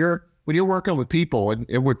that when you're working with people and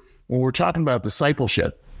when we're talking about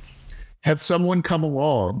discipleship, had someone come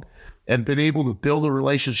along and been able to build a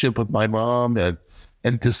relationship with my mom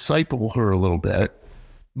and disciple her a little bit,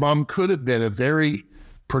 Mom could have been a very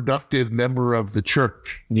productive member of the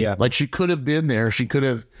church. Yeah. Like she could have been there. She could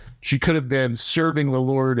have been serving the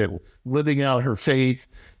Lord and living out her faith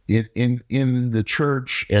in the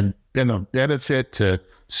church and been a benefit to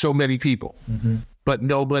so many people. But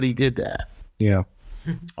nobody did that. Yeah.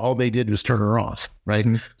 All they did was turn her off, right?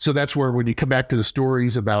 So that's where when you come back to the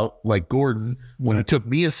stories about like Gordon, when he took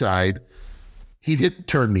me aside, he didn't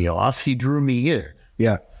turn me off. He drew me in.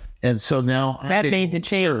 Yeah. And so now that made the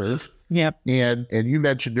change. Yep. And you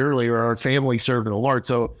mentioned earlier our family serving the Lord.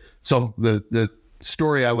 So the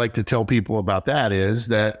story I like to tell people about that is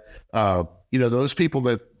that those people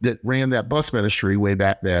that ran that bus ministry way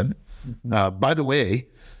back then. By the way,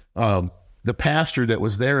 the pastor that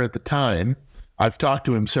was there at the time, I've talked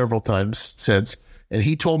to him several times since, and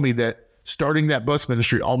he told me that starting that bus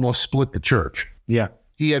ministry almost split the church. Yeah.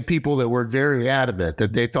 He had people that were very adamant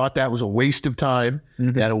that they thought that was a waste of time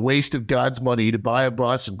and a waste of God's money to buy a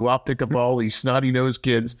bus and go out pick up all these snotty-nosed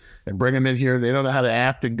kids and bring them in here. They don't know how to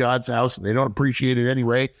act in God's house and they don't appreciate it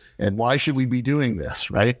anyway. And why should we be doing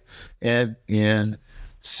this, right? And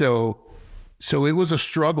so it was a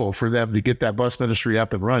struggle for them to get that bus ministry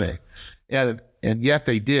up and running. And yet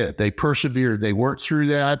they did. They persevered. They worked through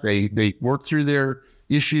that. They worked through their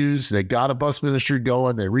issues. They got a bus ministry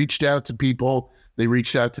going. They reached out to people. They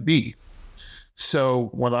reached out to me. So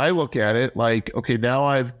when I look at it, like, okay, now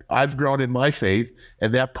I've grown in my faith,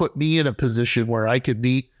 and that put me in a position where I could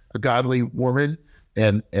meet a godly woman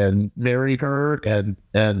and marry her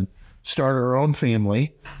and start our own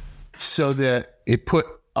family, so that it put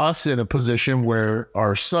us in a position where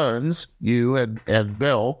our sons, you and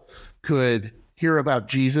Bill, could hear about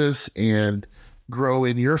Jesus and grow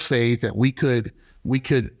in your faith, and we could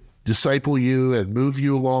disciple you and move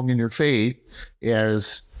you along in your faith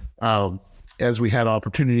as we had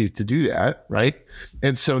opportunity to do that, right?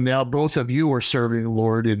 And so now both of you are serving the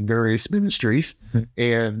Lord in various ministries.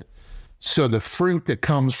 And so the fruit that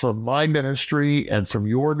comes from my ministry and from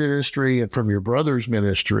your ministry and from your brother's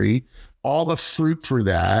ministry, all the fruit for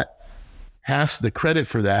that the credit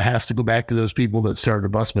for that has to go back to those people that started a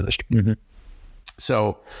bus ministry.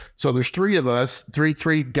 So there's three of us,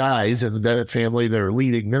 three guys in the Bennett family that are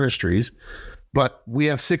leading ministries, but we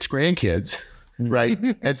have 6 grandkids, right?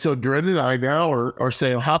 And so Dorinda and I now are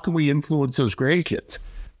saying, how can we influence those grandkids?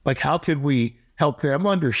 Like, how can we help them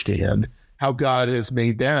understand how God has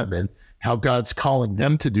made them and how God's calling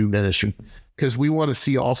them to do ministry? Because we want to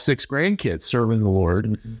see all 6 grandkids serving the Lord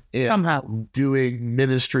and somehow doing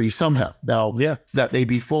ministry somehow. Now, that may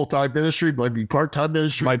be full-time ministry, might be part-time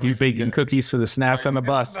ministry. Might be baking cookies for the snacks on the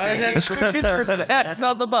bus. That's cookies for snacks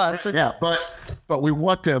on the bus. Yeah, but we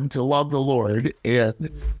want them to love the Lord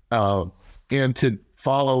and to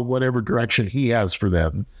follow whatever direction He has for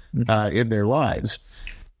them in their lives.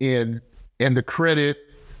 And the credit,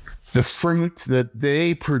 the fruit that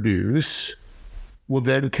they produce will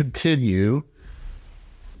then continue,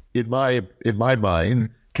 in my mind,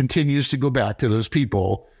 continues to go back to those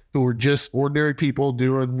people who were just ordinary people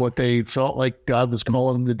doing what they felt like God was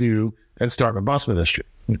calling them to do and starting a bus ministry.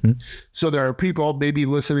 Mm-hmm. So there are people maybe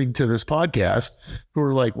listening to this podcast who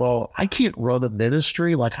are like, well, I can't run a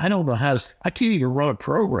ministry. Like, I don't know I can't even run a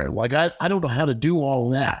program. Like, I don't know how to do all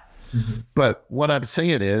that. Mm-hmm. But what I'm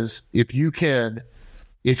saying is, if you can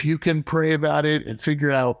pray about it and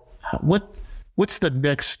figure out what's the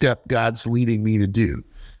next step God's leading me to do?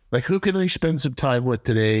 Like, who can I spend some time with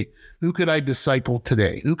today? Who can I disciple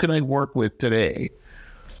today? Who can I work with today?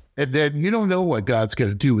 And then you don't know what God's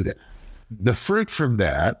going to do with it. The fruit from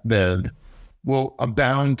that then will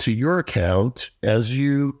abound to your account as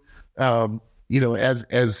you,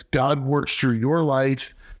 as God works through your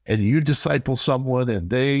life and you disciple someone and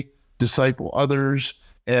they disciple others.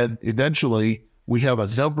 And eventually we have a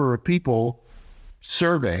number of people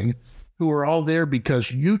serving who are all there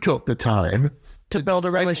because you took the time to build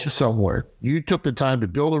a relationship somewhere. You took the time to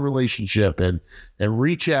build a relationship and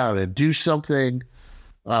reach out and do something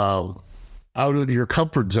out of your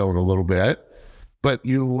comfort zone a little bit, but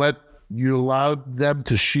you allowed them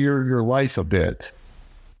to share your life a bit,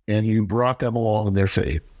 and you brought them along in their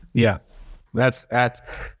faith. Yeah. That's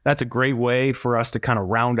a great way for us to kind of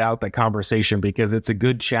round out that conversation, because it's a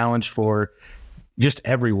good challenge for just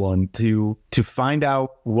everyone to find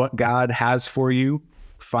out what God has for you,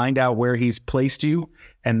 find out where he's placed you.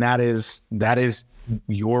 And that is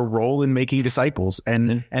your role in making disciples,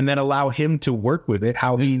 and then allow him to work with it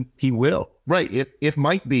how he will. Right. It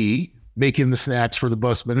might be making the snacks for the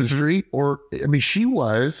bus ministry, or, she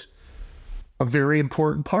was a very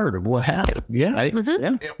important part of what happened. Yeah. Right? Mm-hmm.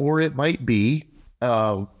 Yeah. Or it might be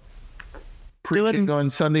preaching on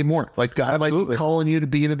Sunday morning. Like, God might be calling you to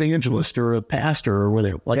be an evangelist or a pastor or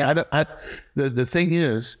whatever. Like, the thing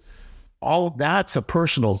is, all of that's a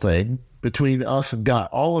personal thing between us and God.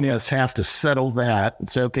 All of us have to settle that and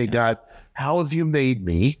say, okay, God, how have you made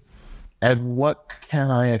me? And what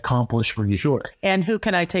can I accomplish for you? Sure. And who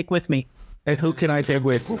can I take with me?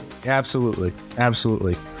 Absolutely.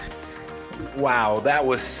 Absolutely. Wow, that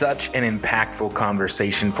was such an impactful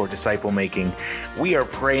conversation for disciple making. We are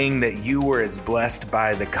praying that you were as blessed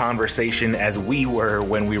by the conversation as we were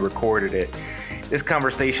when we recorded it. This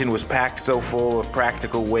conversation was packed so full of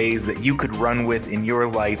practical ways that you could run with in your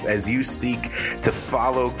life as you seek to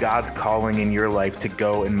follow God's calling in your life to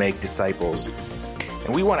go and make disciples.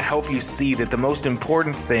 And we want to help you see that the most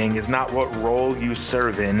important thing is not what role you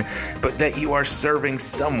serve in, but that you are serving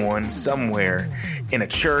someone somewhere in a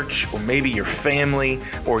church, or maybe your family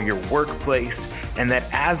or your workplace, and that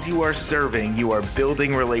as you are serving, you are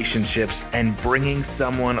building relationships and bringing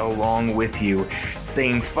someone along with you,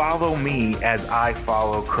 saying, "Follow me as I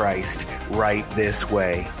follow Christ right this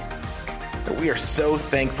way." We are so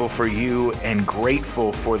thankful for you and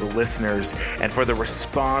grateful for the listeners and for the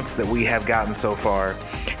response that we have gotten so far.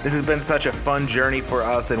 This has been such a fun journey for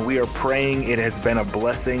us, and we are praying it has been a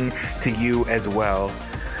blessing to you as well.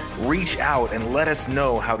 Reach out and let us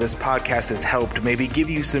know how this podcast has helped, maybe give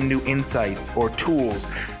you some new insights or tools,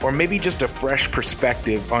 or maybe just a fresh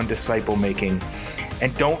perspective on disciple making.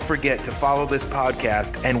 And don't forget to follow this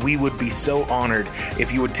podcast, and we would be so honored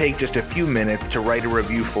if you would take just a few minutes to write a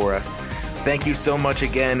review for us. Thank you so much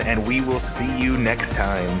again, and we will see you next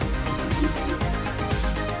time.